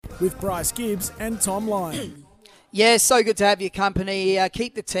with Bryce Gibbs and Tom Lyon. Yeah, so good to have your company.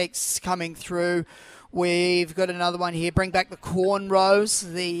 Keep the texts coming through. We've got another one here. Bring back the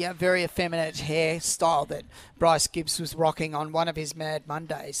cornrows, the very effeminate hairstyle that Bryce Gibbs was rocking on one of his Mad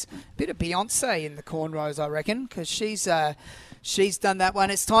Mondays. Bit of Beyonce in the cornrows, I reckon, because she's done that one.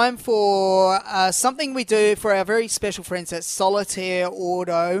 It's time for something we do for our very special friends at Solitaire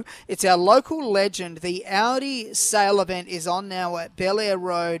Auto. It's our local legend. The Audi sale event is on now at Bel Air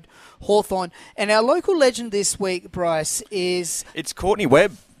Road, Hawthorn. And our local legend this week, Bryce, is... It's Courtney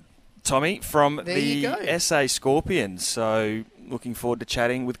Webb, Tommy, from the SA Scoripons. So looking forward to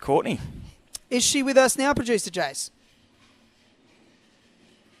chatting with Courtney. Is she with us now, Producer Jace?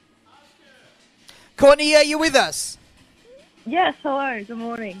 Courtney, are you with us? Yes, hello, good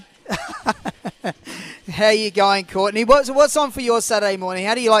morning. How are you going, Courtney? What's on for your Saturday morning?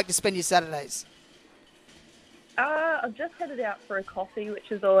 How do you like to spend your Saturdays? I've just headed out for a coffee,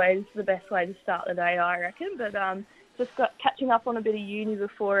 which is always the best way to start the day, I reckon. But just got catching up on a bit of uni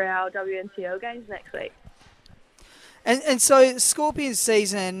before our WNCL games next week. And so, Scorpions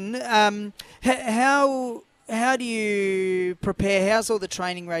season, how do you prepare? How's all the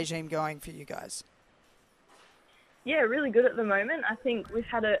training regime going for you guys? Yeah, really good at the moment. I think we've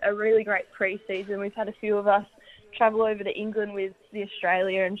had a really great pre-season. We've had a few of us travel over to England with the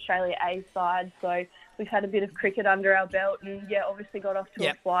Australia and Australia A side, so we've had a bit of cricket under our belt, and yeah, obviously got off to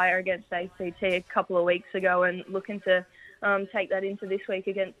a flyer against ACT a couple of weeks ago, and looking to take that into this week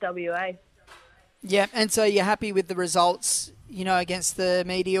against WA. Yeah, and so you're happy with the results, against the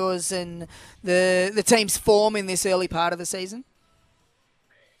Meteors and the team's form in this early part of the season?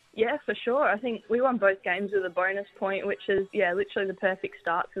 Yeah, for sure. I think we won both games with a bonus point, which is, literally the perfect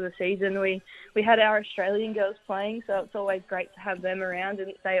start to the season. We had our Australian girls playing, so it's always great to have them around,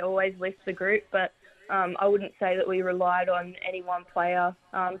 and they always lift the group. But I wouldn't say that we relied on any one player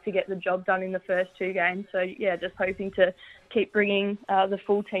to get the job done in the first two games. So, yeah, just hoping to keep bringing the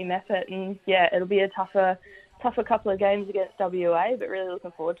full team effort. And, yeah, it'll be a tougher couple of games against WA, but really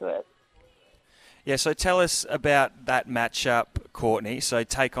looking forward to it. Yeah, so tell us about that matchup, Courtney. So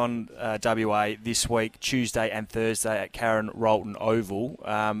take on WA this week, Tuesday and Thursday at Karen Rolton Oval.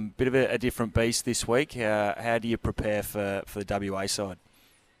 Bit of a different beast this week. How do you prepare for the WA side?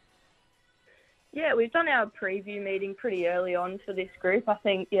 Yeah, we've done our preview meeting pretty early on for this group. I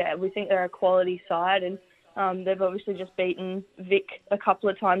think, we think they're a quality side, and they've obviously just beaten Vic a couple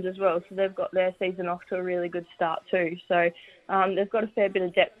of times as well, so they've got their season off to a really good start too. So they've got a fair bit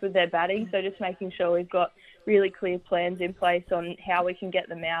of depth with their batting, so just making sure we've got really clear plans in place on how we can get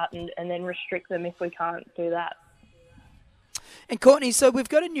them out and then restrict them if we can't do that. And Courtney, so we've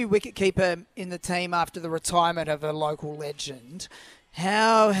got a new wicketkeeper in the team after the retirement of a local legend.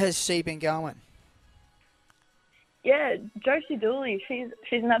 How has she been going? Yeah, Josie Dooley, she's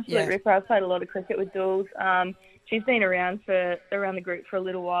an absolute ripper. I've played a lot of cricket with Dools. She's been around the group for a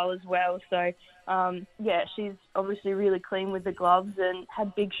little while as well. So, she's obviously really clean with the gloves and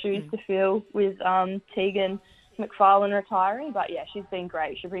had big shoes to fill with Tegan McFarlane retiring. But, yeah, she's been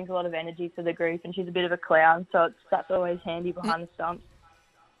great. She brings a lot of energy to the group, and she's a bit of a clown, so that's always handy behind the stumps.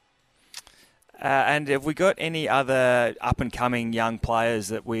 And have we got any other up-and-coming young players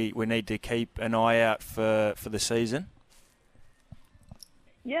that we need to keep an eye out for the season?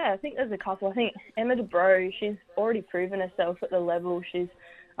 Yeah, I think there's a couple. I think Emma DeBro, she's already proven herself at the level. She's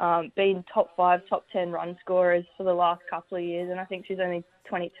been top 5, top 10 run scorers for the last couple of years, and I think she's only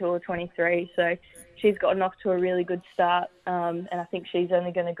 22 or 23, so she's gotten off to a really good start, and I think she's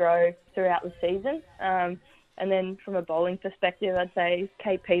only going to grow throughout the season. And then from a bowling perspective, I'd say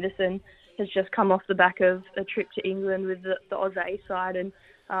Kate Peterson has just come off the back of a trip to England with the Oz A side and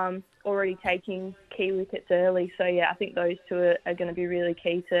already taking key wickets early. So, I think those two are going to be really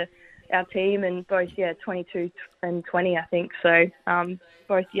key to our team, and both, 22 and 20, I think. So,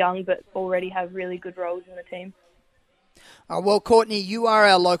 both young but already have really good roles in the team. Well, Courtney, you are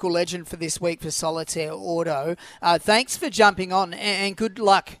our local legend for this week for Solitaire Auto. Thanks for jumping on, and good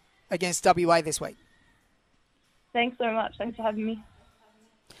luck against WA this week. Thanks so much. Thanks for having me.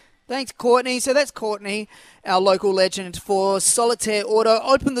 Thanks, Courtney. So that's Courtney, our local legend for Solitaire Auto.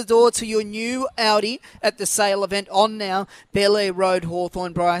 Open the door to your new Audi at the sale event on now, Bel Air Road,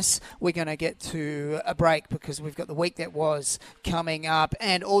 Hawthorn. Bryce, we're going to get to a break because we've got the week that was coming up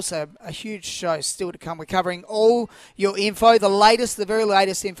and also a huge show still to come. We're covering all your info, the very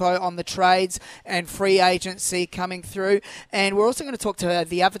latest info on the trades and free agency coming through. And we're also going to talk to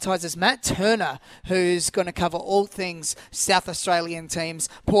the advertisers, Matt Turner, who's going to cover all things South Australian teams,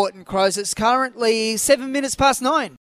 Port and Crows. It's currently 7 minutes past 9.